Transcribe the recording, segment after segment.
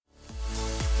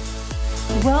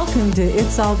Welcome to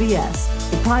It's All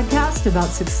BS, the podcast about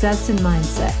success and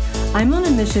mindset. I'm on a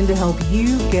mission to help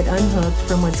you get unhooked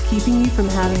from what's keeping you from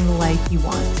having the life you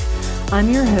want. I'm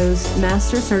your host,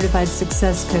 Master Certified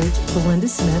Success Coach, Belinda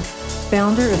Smith,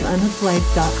 founder of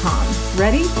unhookedlife.com.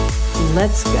 Ready?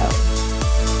 Let's go.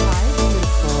 Hi,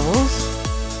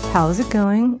 beautifuls. How's it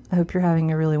going? I hope you're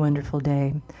having a really wonderful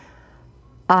day.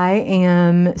 I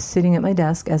am sitting at my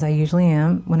desk, as I usually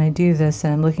am when I do this,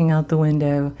 and I'm looking out the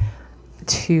window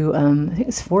to, I think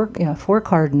it's four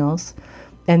cardinals.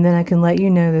 And then I can let you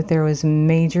know that there was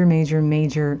major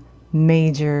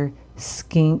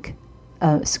skink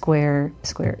scare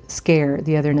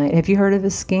the other night. Have you heard of a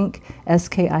skink?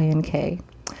 S-K-I-N-K.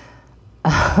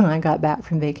 I got back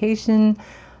from vacation.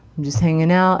 I'm just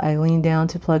hanging out. I leaned down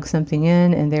to plug something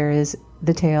in, and there is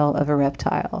the tail of a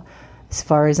reptile. As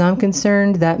far as I'm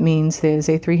concerned, that means there's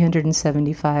a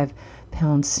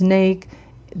 375-pound snake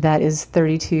that is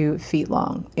 32 feet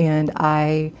long. And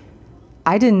I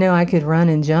didn't know I could run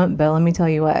and jump, but let me tell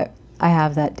you what, I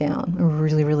have that down. I'm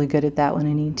really, really good at that when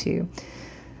I need to.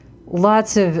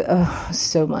 Lots of,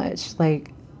 so much,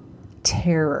 like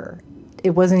terror.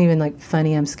 It wasn't even like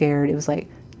funny, I'm scared. It was like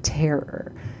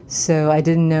terror. So I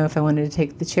didn't know if I wanted to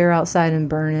take the chair outside and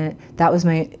burn it. That was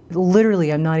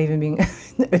literally, I'm not even being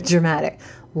dramatic.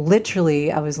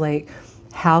 Literally, I was like,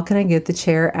 how can I get the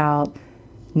chair out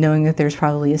knowing that there's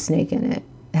probably a snake in it?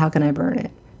 How can I burn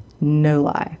it? No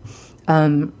lie.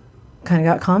 Kind of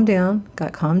got calmed down.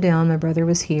 My brother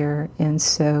was here. And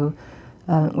so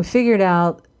we figured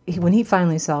out, when he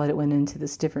finally saw it, it went into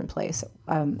this different place.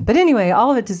 But anyway,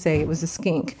 all of it to say, it was a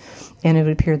skink. And it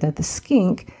would appear that the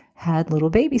skink had little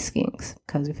baby skinks,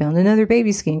 because we found another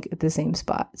baby skink at the same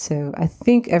spot. So I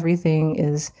think everything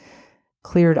is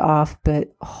cleared off,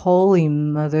 but holy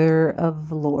mother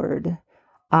of Lord,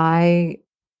 honest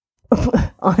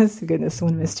to goodness,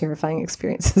 one of the most terrifying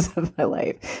experiences of my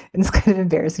life. And it's kind of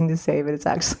embarrassing to say, but it's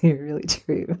actually really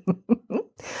true.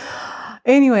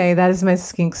 Anyway, that is my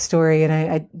skink story. And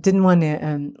I didn't want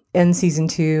to end season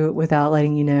 2 without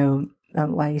letting you know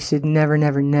why you should never,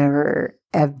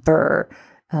 ever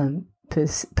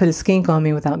put a skink on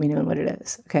me without me knowing what it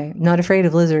is. Okay. I'm not afraid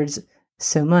of lizards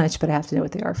so much, but I have to know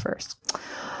what they are first.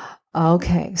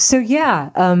 Okay. So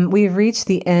we've reached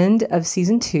the end of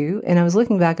season 2, and I was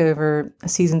looking back over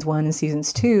seasons 1 and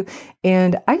seasons 2,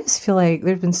 and I just feel like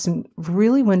there's been some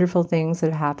really wonderful things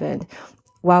that have happened.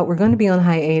 While we're going to be on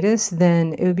hiatus,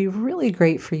 then it would be really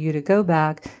great for you to go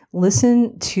back,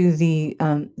 listen to the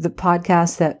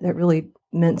podcast that really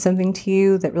meant something to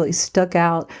you, that really stuck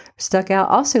out.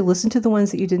 Also, listen to the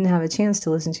ones that you didn't have a chance to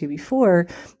listen to before,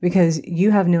 because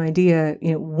you have no idea,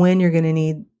 when you're going to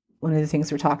need one of the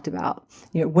things we talked about.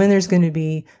 When there's going to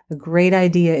be a great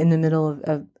idea in the middle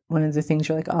of one of the things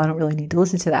you're like, oh, I don't really need to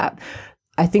listen to that.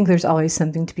 I think there's always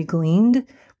something to be gleaned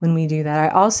when we do that. I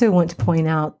also want to point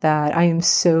out that I am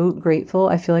so grateful.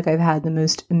 I feel like I've had the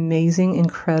most amazing,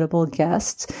 incredible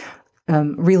guests.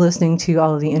 Re-listening to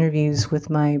all of the interviews with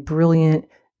my brilliant,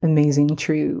 amazing,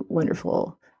 true,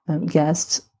 wonderful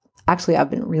guests. Actually, I've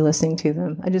been re-listening to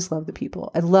them. I just love the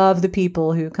people. I love the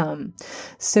people who come.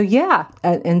 So and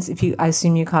I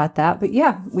assume you caught that. But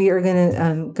we are going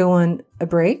to go on a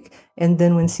break. And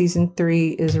then when season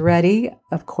 3 is ready,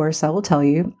 of course, I will tell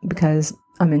you, because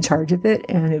I'm in charge of it,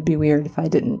 and it'd be weird if I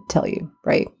didn't tell you,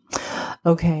 right?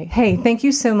 Okay. Hey, thank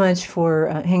you so much for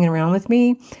hanging around with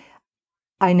me.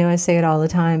 I know I say it all the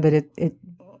time, but it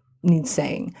needs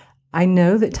saying. I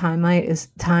know that time is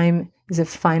a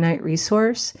finite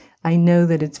resource. I know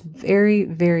that it's very,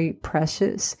 very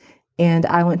precious. And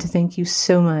I want to thank you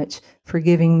so much for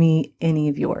giving me any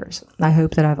of yours. I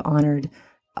hope that I've honored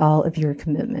all of your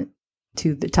commitment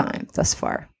to the time thus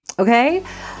far. Okay?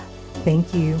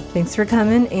 Thank you. Thanks for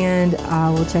coming, and I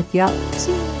will check you out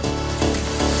soon.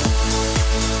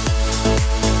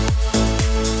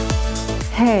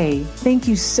 Hey, thank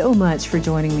you so much for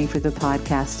joining me for the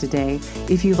podcast today.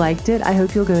 If you liked it, I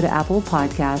hope you'll go to Apple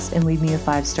Podcasts and leave me a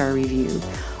 5-star review.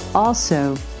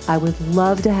 Also, I would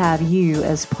love to have you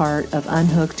as part of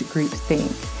Unhooked Group Think.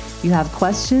 If you have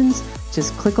questions,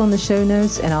 just click on the show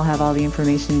notes and I'll have all the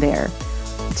information there.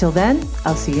 Until then,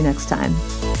 I'll see you next time.